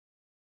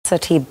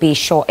city,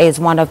 Bhisho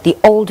is one of the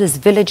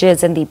oldest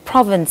villages in the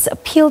province,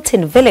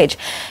 Peelton Village.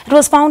 It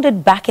was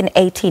founded back in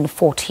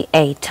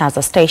 1848 as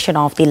a station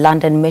of the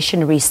London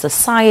Missionary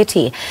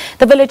Society.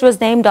 The village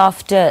was named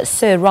after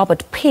Sir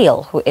Robert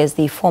Peel, who is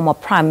the former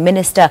Prime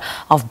Minister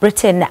of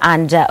Britain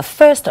and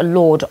First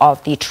Lord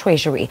of the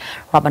Treasury.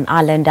 Robben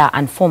Islander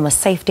and former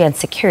Safety and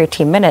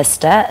Security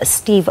Minister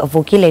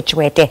Vukile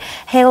Tshwete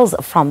hails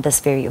from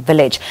this very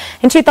village.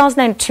 In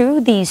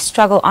 2002, the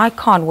struggle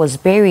icon was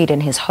buried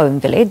in his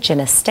home village in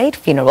a state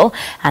funeral.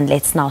 And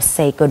let's now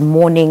say good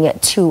morning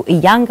to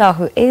Yanga,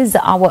 who is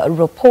our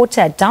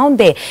reporter down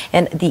there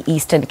in the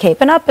Eastern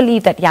Cape. And I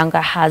believe that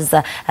Yanga has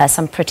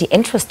some pretty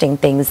interesting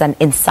things and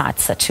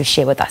insights to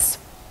share with us.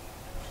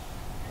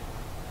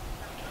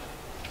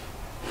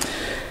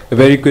 A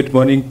very good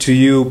morning to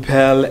you,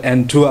 Pearl,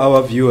 and to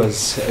our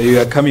viewers. You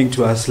are coming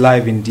to us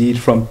live indeed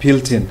from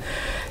Peelton,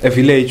 a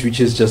village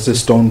which is just a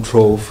stone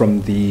throw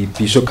from the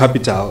Bhisho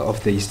capital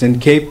of the Eastern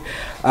Cape.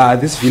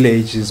 This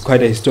village is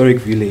quite a historic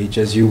village,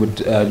 as you would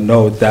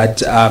know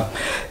that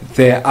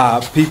there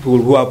are people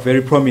who are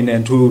very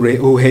prominent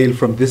who hail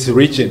from this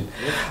region.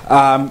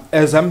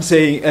 As I'm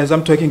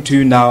talking to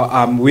you now,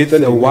 I'm with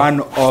one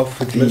of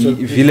the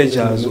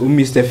villagers,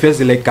 Mr.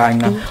 Fezile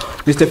Ganga.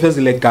 Mr.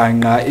 Fezile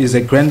Ganga is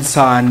a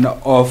grandson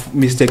of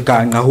Mr.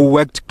 Ganga, who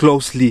worked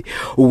closely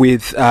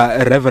with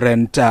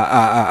Reverend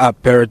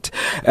Bert.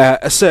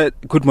 Sir,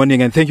 good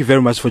morning, and thank you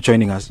very much for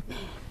joining us.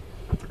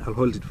 I'll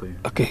hold it for you.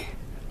 Okay.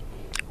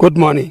 Good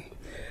morning.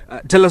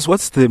 Tell us,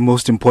 what's the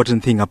most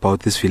important thing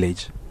about this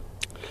village?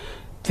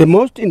 The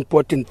most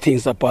important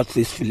things about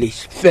this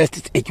village, first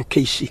is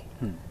education.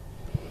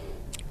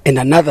 And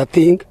another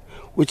thing,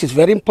 which is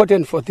very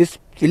important for this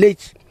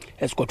village,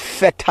 has got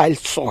fertile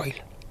soil.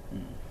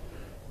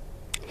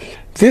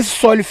 This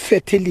soil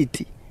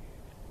fertility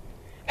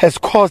has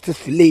caused this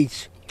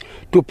village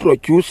to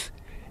produce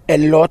a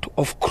lot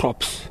of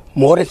crops,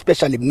 more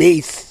especially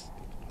maize,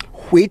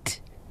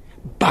 wheat,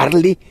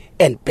 barley,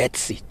 and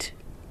birdseed.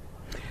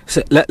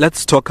 So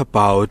let's talk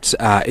about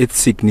its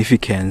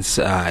significance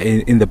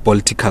in the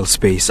political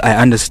space. I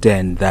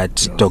understand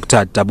that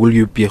Dr.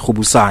 W.P.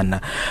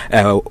 Khubusana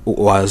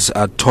was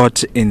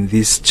taught in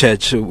this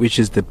church, which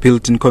is the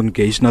Peelton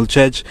Congregational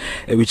Church,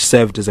 which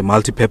served as a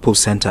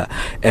multi-purpose center.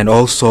 And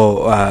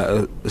also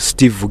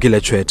Vukile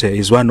Tshwete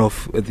is one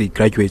of the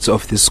graduates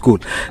of this school.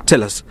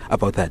 Tell us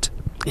about that.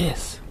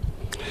 Yes.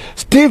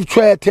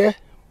 Tshwete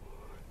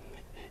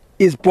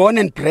is born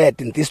and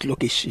bred in this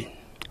location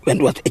and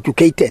was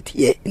educated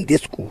here in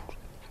this school.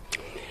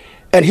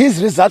 And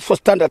his results for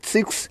Standard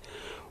 6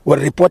 were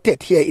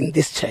reported here in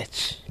this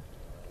church.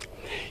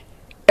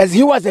 As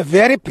he was a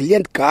very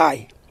brilliant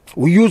guy,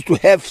 we used to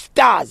have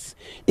stars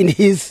in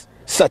his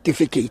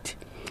certificate.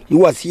 He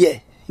was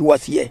here.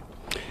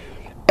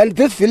 And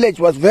this village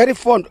was very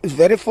fond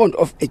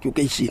of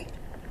education.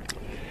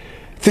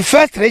 The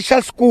first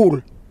racial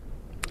school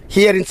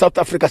here in South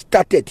Africa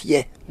started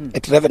here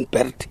at Robben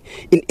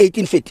in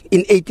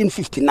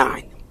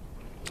 1859.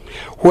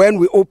 When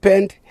we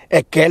opened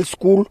a girls'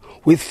 school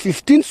with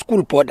 15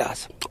 school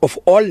boarders of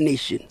all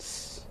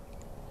nations.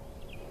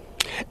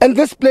 And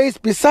this place,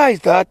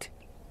 besides that,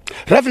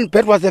 Reverend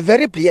Bert was a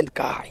very brilliant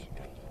guy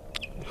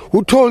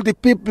who told the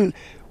people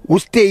who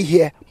stay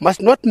here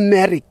must not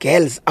marry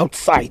girls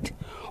outside,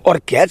 or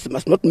girls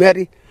must not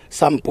marry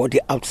somebody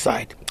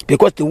outside,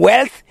 because the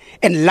wealth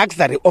and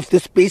luxury of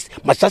this place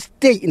must just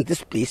stay in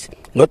this place,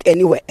 not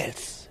anywhere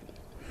else.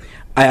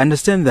 I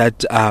understand that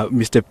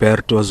Mr.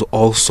 Bert was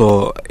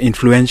also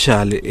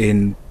influential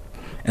in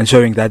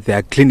ensuring that there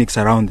are clinics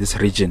around this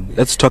region.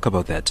 Let's talk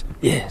about that.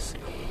 Yes.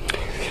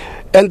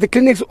 And the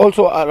clinics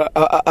also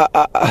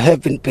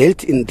have been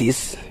built in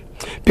this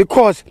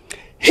because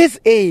his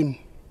aim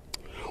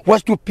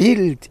was to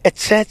build a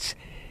church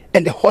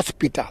and a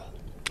hospital.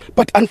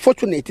 But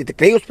unfortunately, the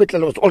Grey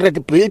Hospital was already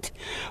built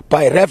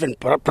by Reverend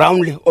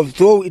Brownlee,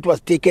 although it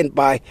was taken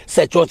by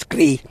Sir George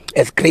Grey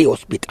as Grey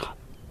Hospital.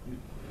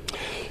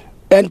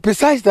 And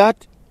besides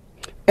that,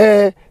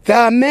 there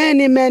are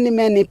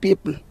many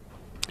people.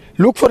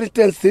 Look, for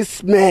instance,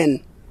 this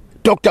man,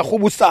 Dr.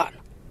 Khubusana,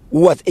 who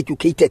was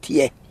educated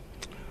here.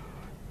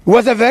 He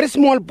was a very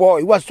small boy.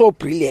 He was so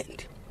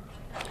brilliant.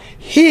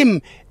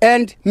 Him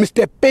and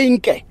Mr.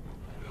 Penke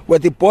were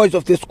the boys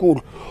of the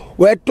school,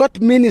 were taught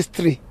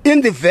ministry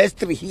in the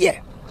vestry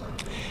here.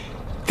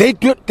 They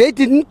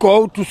didn't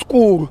go to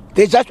school.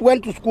 They just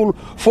went to school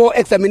for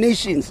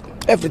examinations.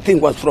 Everything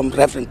was from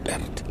Reverend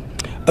Bert.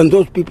 And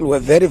those people were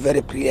very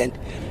brilliant.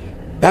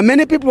 And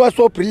many people were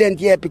so brilliant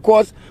here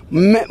because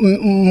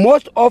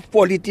most of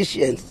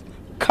politicians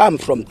come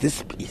from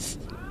this place.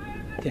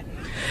 Yeah.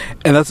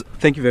 And that's,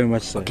 thank you very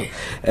much, sir. Okay.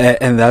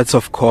 And that's,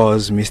 of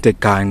course, Mr.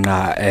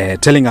 Ganga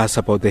telling us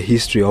about the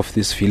history of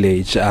this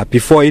village.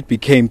 Before it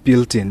became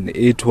Peelton,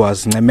 it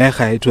was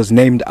Ngemecha. It was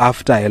named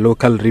after a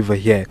local river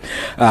here.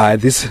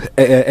 This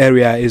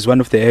area is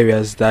one of the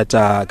areas that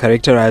are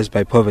characterized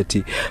by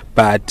poverty,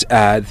 but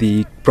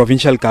the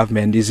provincial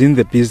government is in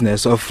the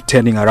business of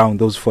turning around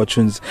those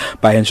fortunes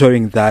by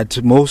ensuring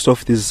that most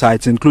of these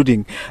sites,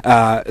 including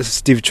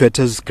Steve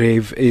Tshwete's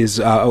grave,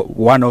 is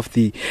one of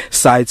the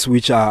sites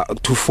which are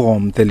to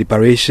form the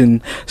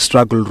liberation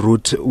struggle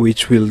route,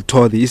 which will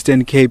tour the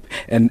Eastern Cape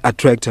and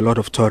attract a lot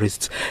of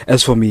tourists.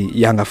 As for me,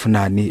 Yanga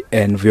Funani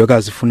and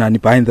Vyogazi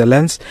Funani behind the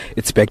lens,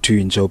 it's back to you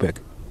in Joburg.